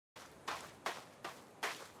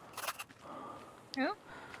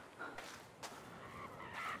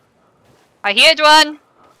I heard one!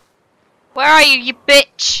 Where are you, you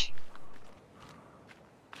bitch?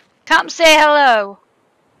 Come say hello!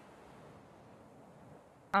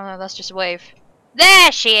 Oh no, that's just a wave.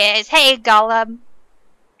 There she is! Hey, Gollum!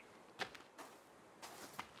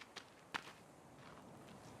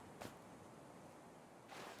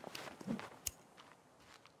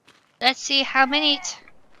 Let's see how many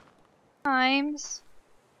times.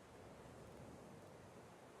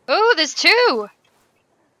 Oh, there's two!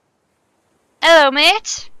 Hello,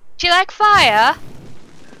 mate! Do you like fire?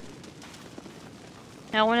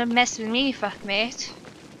 Don't wanna mess with me, fuck mate.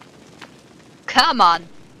 Come on!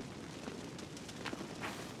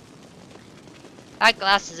 That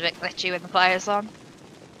glass is a bit glitchy when the fire's on.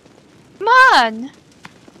 Come on!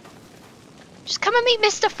 Just come and meet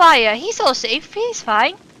Mr. Fire. He's all safe. He's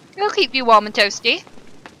fine. He'll keep you warm and toasty.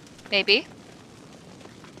 Maybe.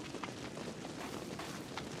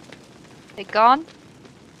 They gone?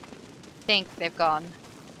 I think they've gone.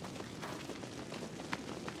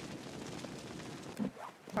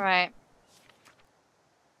 Alright.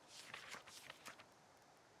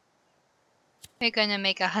 We're gonna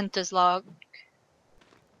make a hunter's log.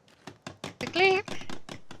 Quickly.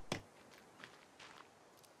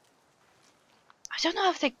 I don't know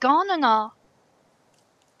if they're gone or not.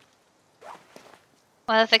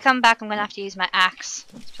 Well, if they come back, I'm gonna have to use my axe.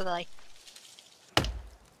 For like.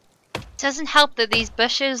 It doesn't help that these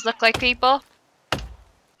bushes look like people.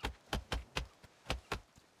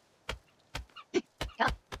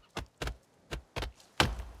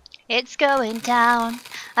 It's going down.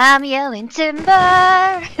 I'm yelling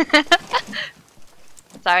timber.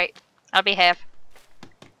 Sorry, I'll behave.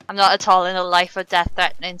 I'm not at all in a life or death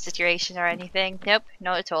threatening situation or anything. Nope,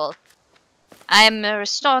 not at all. I am a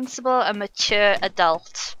responsible and mature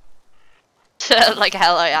adult. Like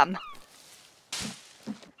hell I am.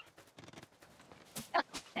 There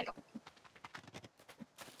you go.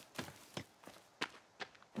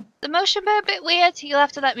 The motion bit a bit weird. You'll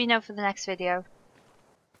have to let me know for the next video.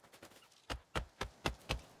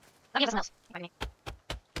 Let me have something else.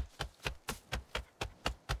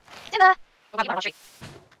 Dinner!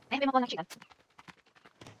 Maybe one actually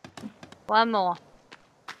then. One more.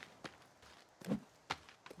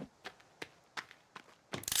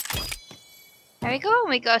 There we go,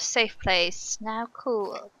 we got a safe place. Now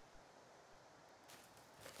cool.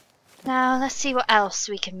 Now let's see what else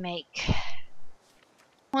we can make.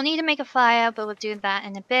 We'll need to make a fire, but we'll do that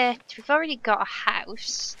in a bit. We've already got a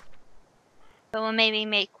house. But we'll maybe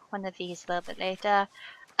make one of these a little bit later.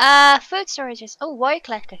 Food storages. Oh, water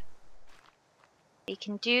collector. We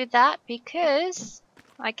can do that because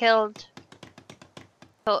I killed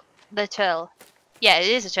the turtle. Yeah, it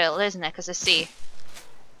is a turtle, isn't it? Because I see.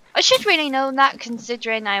 I should really know that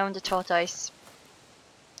considering I owned a tortoise.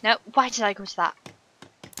 No, why did I go to that?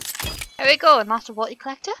 There we go, a master water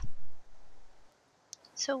collector.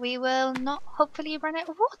 So we will not hopefully run out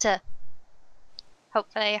of water.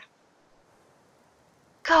 Hopefully.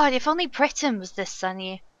 God, if only Britain was this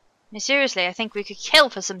sunny. I mean, seriously, I think we could kill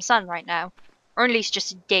for some sun right now. Or at least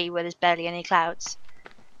just a day where there's barely any clouds.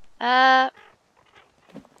 Bloody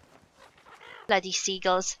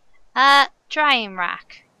seagulls. Drying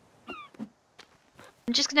rack.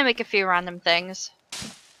 I'm just gonna make a few random things.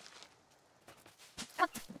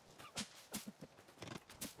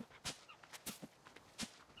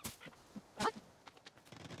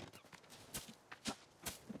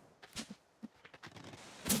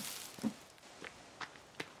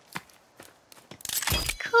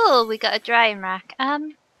 Cool, we got a drying rack. Do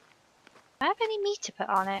I have any meat to put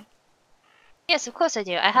on it? Yes, of course I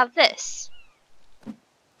do. I have this.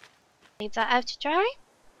 Leave that out to dry.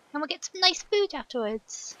 And we'll get some nice food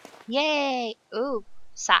afterwards. Yay! Ooh,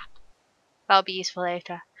 sap. That'll be useful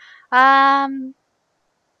later. Guess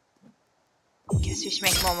we should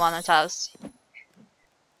make more Molotovs.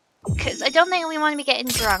 Because I don't think we want to be getting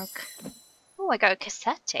drunk. Oh, I got a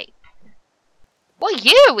cassette tape. What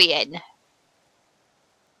year are we in?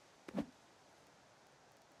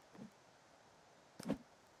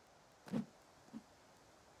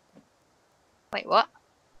 Wait, what?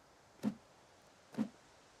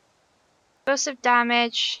 Explosive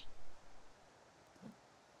damage.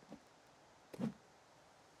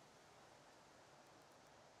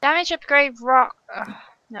 Damage upgrade rock.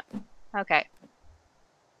 No. Okay.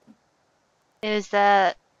 Is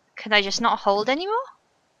the... Can I just not hold anymore?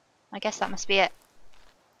 I guess that must be it.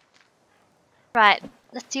 Right.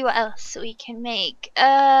 Let's see what else we can make.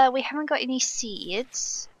 We haven't got any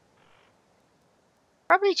seeds.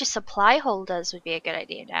 Probably just supply holders would be a good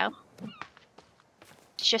idea now.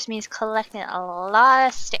 Which just means collecting a lot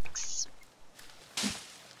of sticks.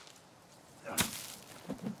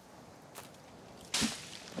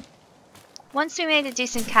 once we made a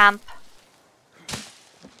decent camp,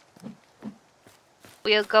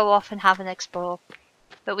 we'll go off and have an explore.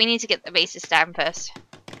 But we need to get the bases down first.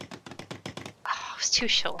 Oh, it's too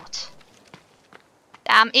short.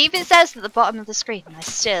 Damn, it even says at the bottom of the screen, and I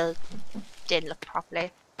still didn't look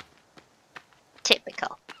properly.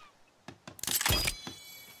 Typical.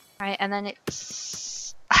 Right, and then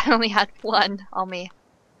it's... I only had one on me.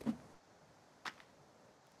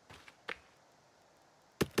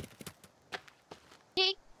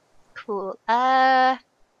 Cool.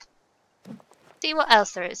 See what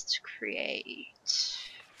else there is to create.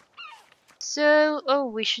 So, oh,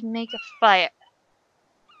 we should make a fire.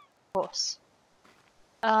 Of course.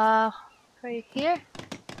 Right here.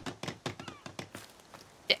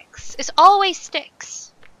 Sticks. It's always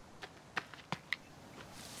sticks.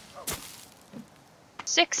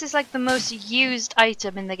 6 is like the most used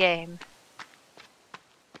item in the game.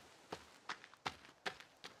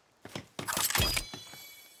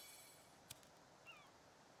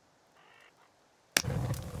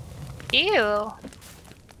 Ew.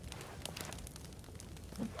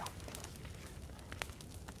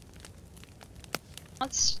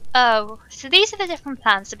 What's... oh, so these are the different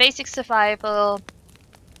plants. The basic survival...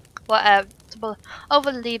 what,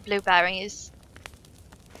 overly blueberries.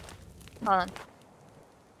 Hold on.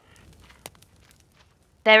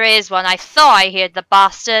 There is one. I thought I heard the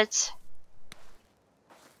bastards.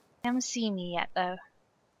 They haven't seen me yet, though.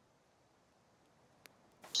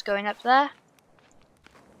 Just going up there.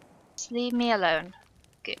 Just leave me alone.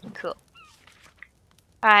 Good, cool.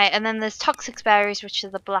 Alright, and then there's toxic berries, which are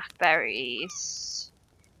the blackberries.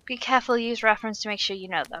 Be careful, use reference to make sure you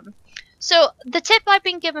know them. So, the tip I've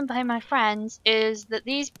been given by my friends is that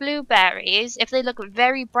these blueberries, if they look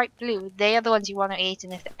very bright blue, they are the ones you want to eat,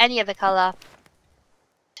 and if they're any other colour,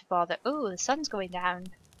 to bother. Ooh, the sun's going down.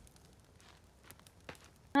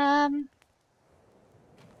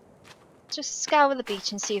 Just scour the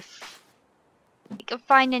beach and see if we can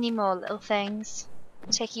find any more little things.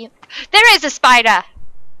 Take you. There is a spider!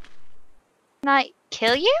 Can I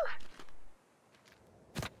kill you?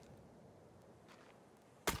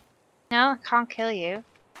 No, I can't kill you.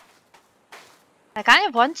 I kind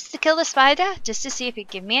of wanted to kill the spider, just to see if he'd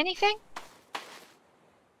give me anything.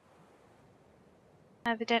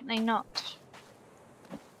 Evidently not.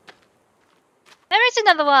 There is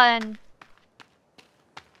another one!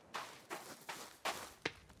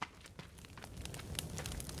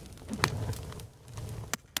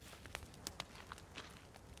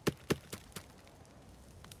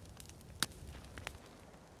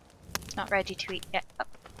 It's not ready to eat yet. Oh.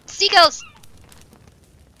 Seagulls!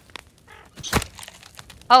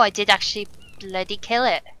 Oh, I did actually bloody kill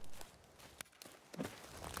it.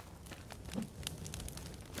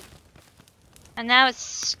 And now it's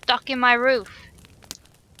stuck in my roof.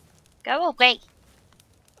 Go away.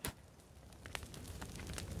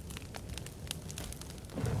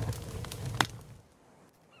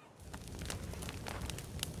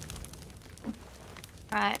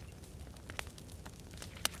 Right.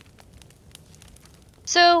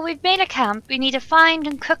 So we've made a camp. We need to find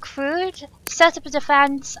and cook food, set up a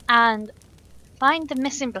defense, and find the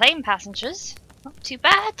missing plane passengers. Not too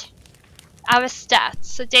bad. Our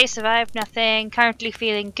stats. A day survived, nothing. Currently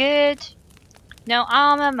feeling good. No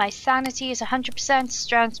armor. My sanity is 100%.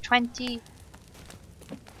 Strength 20.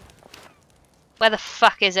 Where the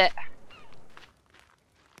fuck is it?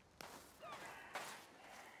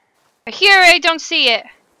 I hear it, I don't see it.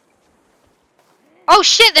 Oh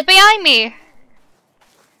shit, they're behind me!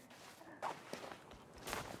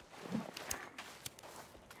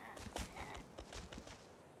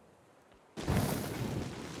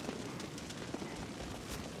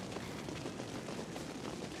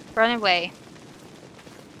 Run away.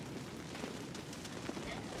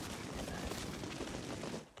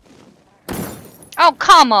 Oh,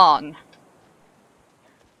 come on!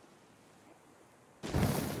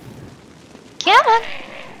 Come on!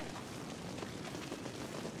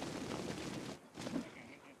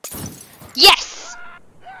 Yes!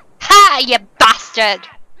 Ha, you bastard!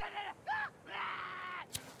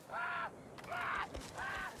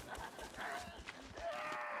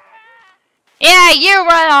 Yeah, you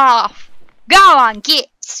run off! Go on, get!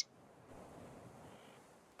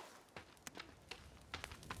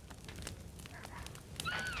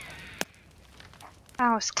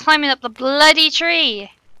 I was climbing up the bloody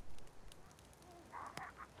tree!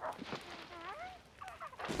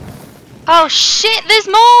 Oh shit, there's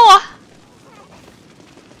more!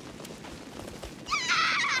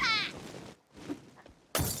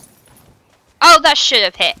 Oh, that should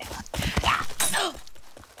have hit.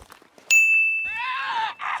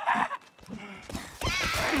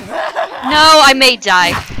 No, I may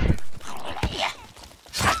die.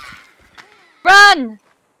 Run!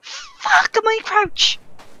 Fuck, I'm on crouch!